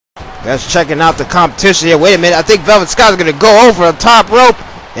That's checking out the competition here. Wait a minute. I think Velvet Sky's gonna go over the top rope,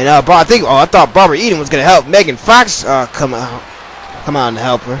 and I thought Barbara Eden was gonna help Megan Fox come out and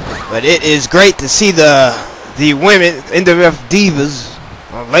help her. But it is great to see the women NWF Divas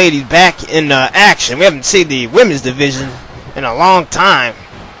ladies back in action. We haven't seen the women's division in a long time.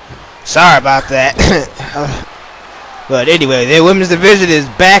 Sorry about that. But anyway, the women's division is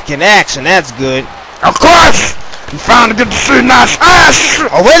back in action. That's good. Of course! You finally get to see nice ass!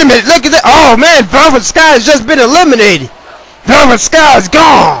 Oh, wait a minute. Look at that. Oh, man. Velvet Sky has just been eliminated. Velvet Sky is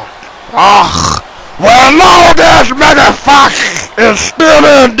gone. Ugh. Well, no, there's Megan Fox is still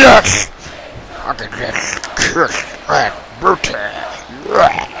in this. I can just kiss that booty.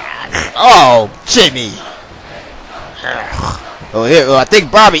 Oh, Jimmy. Oh, here. I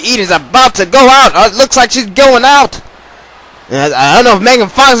think Barbie Eden's about to go out. It looks like she's going out. I don't know if Megan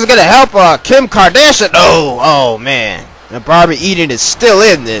Fox is gonna help Kim Kardashian. Oh man. Now Barbie Eden is still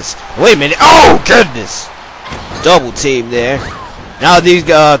in this. Wait a minute. Oh goodness. Double team there. Now these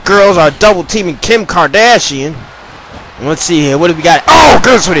girls are double teaming Kim Kardashian. Let's see here. What do we got? Oh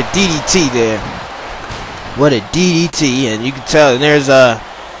goodness, what a DDT there. What a DDT, and you can tell. And there's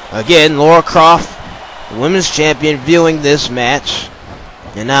again Laura Croft, women's champion, viewing this match.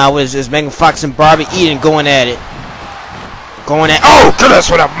 And now is Megan Fox and Barbie Eden going at it. Oh goodness,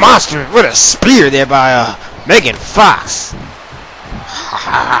 what a monster, what a spear there by Megan Fox.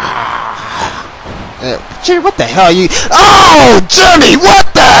 Jimmy, what the hell are you? Oh, Jimmy,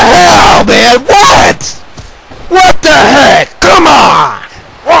 what the hell, man? What the heck? Come on!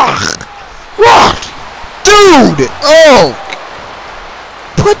 What? Dude! Oh!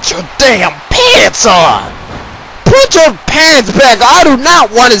 Put your damn pants on! Put your pants back! I do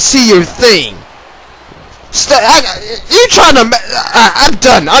not want to see your thing! You trying to?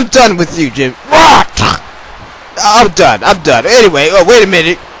 I'm done with you, Jim. What? I'm done. Anyway, wait a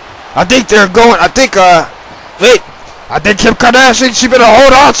minute. I think they're going. I think Kim Kardashian. She better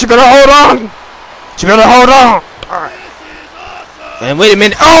hold on. All right. And wait a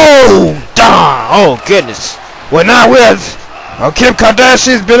minute. Oh, darn. Oh goodness. Well, now Kim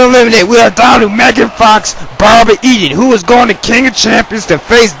Kardashian's been eliminated. We are down to Megan Fox, Barbara Eden, who is going to King of Champions to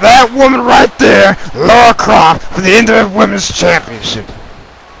face that woman right there, Laura Croft, for the NWF Women's Championship.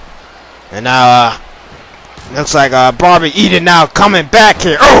 And now, looks like Barbara Eden now coming back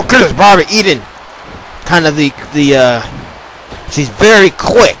here. Oh goodness, Barbara Eden, kind of she's very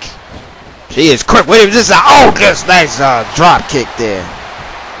quick. She is quick. Wait a minute, oh goodness, nice drop kick there.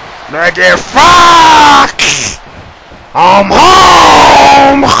 Megan Fox! I'm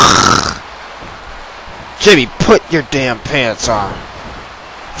home! Jimmy, put your damn pants on.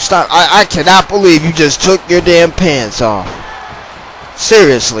 Stop. I cannot believe you just took your damn pants off.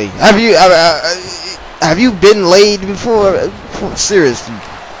 Seriously. Have you been laid before? Seriously.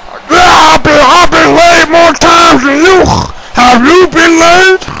 Yeah, I've been laid more times than you. Have you been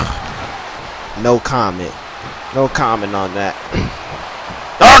laid? No comment. No comment on that.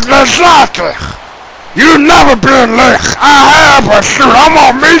 Exactly. You never been late. I have, but shoot, I'm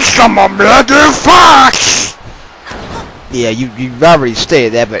gonna meet some of Megan Fox. Yeah, you've already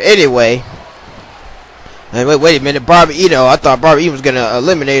stated that, but anyway. Wait a minute, Barbie Eden. I thought Barbie Eden was gonna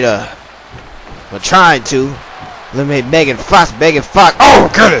eliminate trying to eliminate Megan Fox. Oh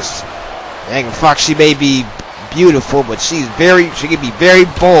goodness. Megan Fox, she may be beautiful, but she can be very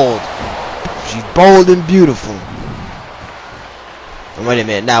bold. She's bold and beautiful. And wait a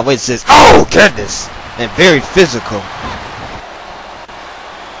minute, now wait, it says, oh goodness. And very physical.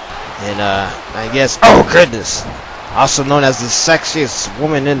 And I guess, oh goodness, also known as the sexiest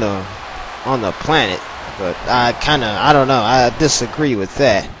woman on the planet. But I don't know, I disagree with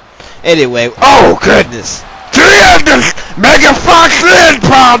that. Anyway, oh goodness. Megan Fox is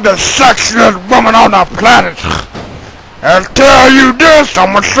probably the sexiest woman on the planet. I'll tell you this,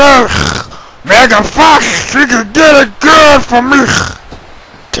 I'ma say, Megan Fox, she can get it good for me.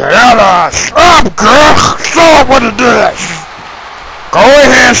 Tell us up, girl. Show up what it is. Go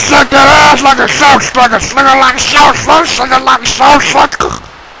ahead and suck that ass like a sauce sucker. Sucker like a sauce sucker.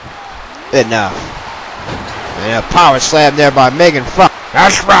 Enough. And a power slam there by Megan Fox.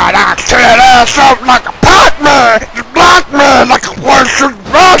 That's right. I'll tear that ass up like a Pac-Man. The black man. Like a one-shoot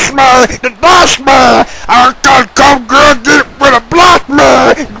boss man. The boss man. I'll come girl get with a black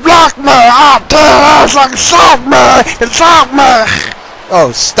man. I'll tear that ass like a soft man. The soft man.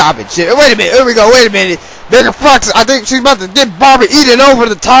 Oh, stop it, shit. Wait a minute. Here we go. Wait a minute. Megan Fox, I think she's about to get Barbara Eden over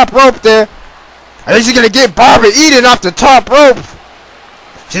the top rope there. I think she's going to get Barbara Eden off the top rope.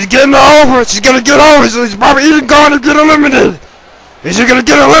 She's getting her over. She's going to get over. So is Barbara Eden going to get eliminated? Is she going to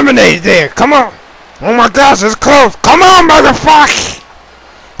get eliminated there? Come on. Oh, my gosh. It's close. Come on, Megan Fox.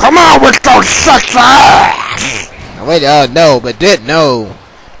 Come gonna suck the ass. Wait, no, but did no.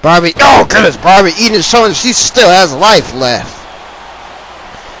 Barbie, oh goodness, Barbie Eden showing she still has life left.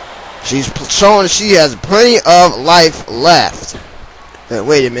 She's showing she has plenty of life left.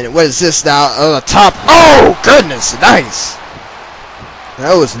 Wait a minute, what is this now? On the top, oh goodness, nice.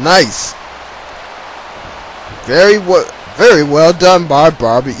 That was nice. Very well done by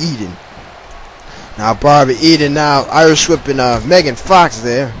Barbie Eden. Now Barbie Eden now Irish whipping Megan Fox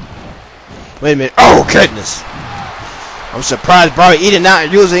there. Wait a minute, oh goodness. I'm surprised Barbie Eden not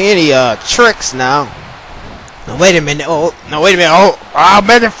using any tricks now. Now wait a minute. Oh, no, wait a minute. Oh,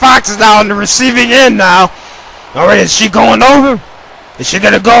 Megan Fox is now on the receiving end now. All right, is she going over? Is she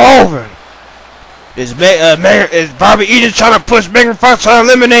gonna go over? Is Barbie Eden trying to push Megan Fox to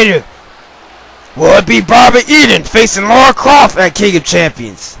eliminate her? Will it be Barbie Eden facing Laura Croft at King of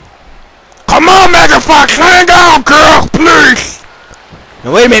Champions? Come on, Megan Fox, hang on, girl, please.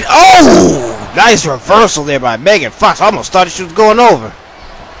 Now wait a minute. Oh! Nice reversal there by Megan Fox. I almost thought she was going over.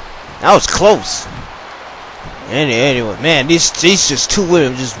 That was close. Anyway, man, these just two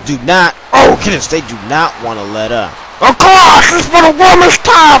women just do not. Oh goodness, they do not want to let up. Of course, it's for the women's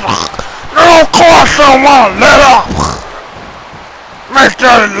title. No, of course, they don't want to let up. Make sure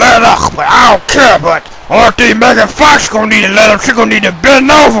to let up, but I don't care. But I think Megan Fox gonna need to let up. She gonna need to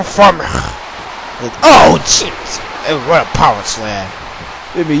bend over for me. Oh jeez, what a power slam.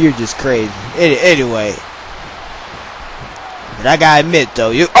 Maybe you're just crazy. Anyway. But I gotta admit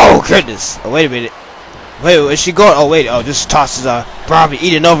though, oh goodness. Oh wait a minute. Wait, is she going? Oh wait, oh this tosses Barbie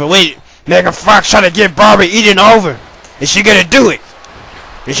Eden over. Wait, Megan Fox trying to get Barbie Eden over. Is she gonna do it?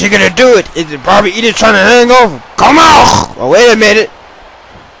 Is she gonna do it? Is Barbie Eden trying to hang over? Come on! Oh wait a minute.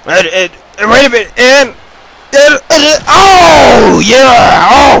 Wait a minute. And oh yeah!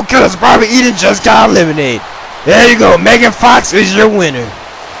 Oh goodness, Barbie Eden just got eliminated. There you go, Megan Fox is your winner.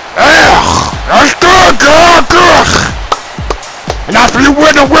 Yeah, that's good, girl, good. And after you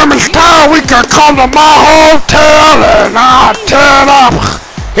win the women's title, we can come to my hotel and I'll tear it up.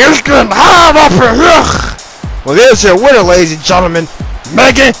 It's getting hot up in here. Well, there's your winner, ladies and gentlemen.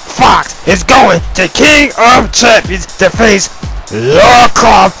 Megan Fox is going to King of Champions to face Laura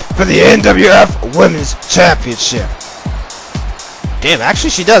Croft for the NWF Women's Championship. Damn,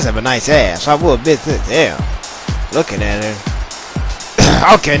 actually she does have a nice ass. I will admit this. Damn. Looking at her.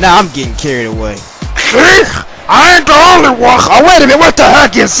 Okay, now I'm getting carried away. See? I ain't the only one. Oh, wait a minute. What the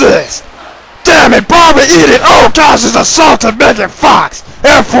heck is this? Damn it, Barbie Eden. Oh, gosh, it's assaulted Megan Fox.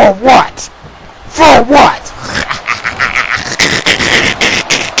 And for what? For what?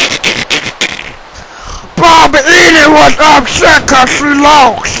 Barbie Eden was upset because she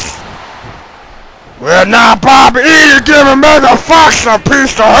lost. Well, now Barbie Eden giving Megan Fox a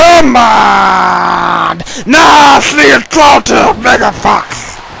piece of her mind. Now she assaulted Megan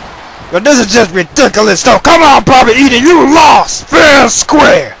Fox. Well, this is just ridiculous, though. Come on, Barbie Eden, you lost fair and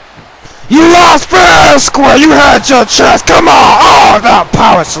square. You lost fair and square. You had your chance. Come on. Oh, that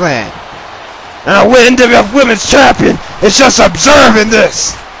power slam. And I win NWF Women's Champion. It's just observing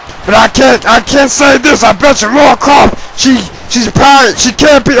this. But I can't say this. I bet you Laura Croft, she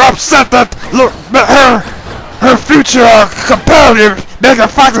can't be upset that her future competitor Megan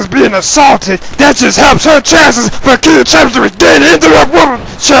Fox is being assaulted. That just helps her chances for King of Champions to regain the NWF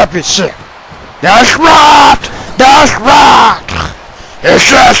Women's Championship. That's right. That's right. It's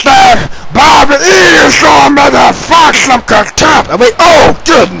just that Barbie Eden showing Megan Fox some contempt. I mean, oh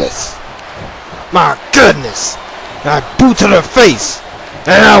goodness. My goodness. I boot to her face.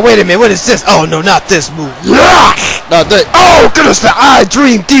 And now, wait a minute, what is this? Oh no, not this move. Yes! No, oh goodness, the I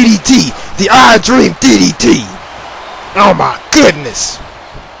Dream DDT. The I Dream DDT. Oh my goodness.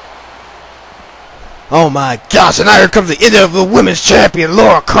 Oh my gosh, and now here comes the end of the women's champion,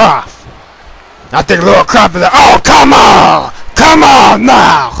 Laura Croft. I think Laura Croft is like, oh come on! Come on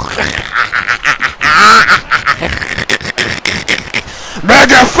now!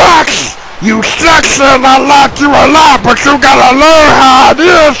 Megan Fox! You sexy and I like you a lot, but you gotta learn how it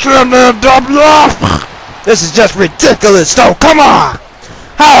is in the NWF. This is just ridiculous, though. Come on!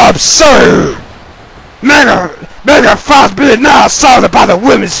 How absurd! Megan Fox being now assaulted by the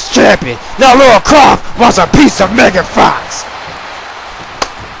women's champion. Now Laura Croft wants a piece of Megan Fox.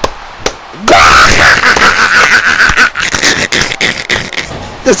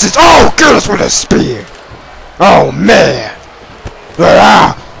 This is, oh goodness, with a spear. Oh man.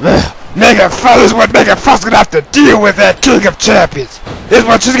 Megan Fox, this is what Megan Fox is gonna have to deal with at King of Champions. This is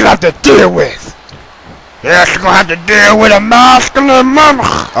what she's gonna have to deal with. Yeah, she's gonna have to deal with a masculine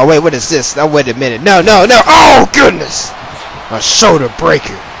mama. Oh wait, what is this? Oh wait a minute. No. Oh goodness. A shoulder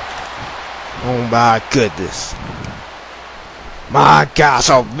breaker. Oh my goodness. My gosh,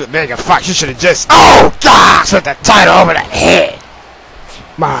 oh, Megan Fox, you should have just, oh gosh, with the title over the head.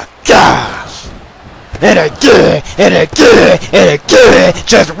 My gosh. And again, and again, and again,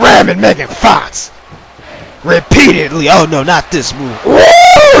 just ramming Megan Fox. Repeatedly. Oh no, not this move.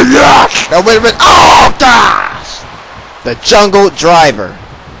 Oh yes. No, wait a minute. Oh gosh. The Jungle Driver.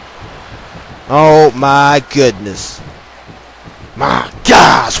 Oh my goodness. My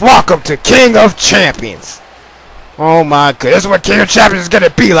gosh, welcome to King of Champions. Oh my goodness, this is what King of Champions is gonna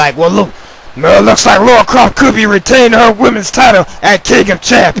be like. Well, look, it looks like Laura Croft could be retaining her women's title at King of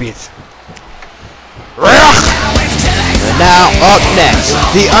Champions. And now up next,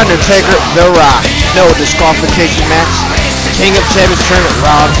 The Undertaker, The Rock. No disqualification match. King of Champions tournament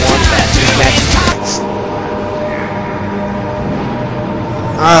round 1 match. This match is next.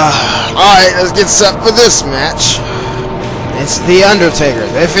 Alright, let's get set for this match. It's The Undertaker,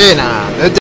 the Phenom, the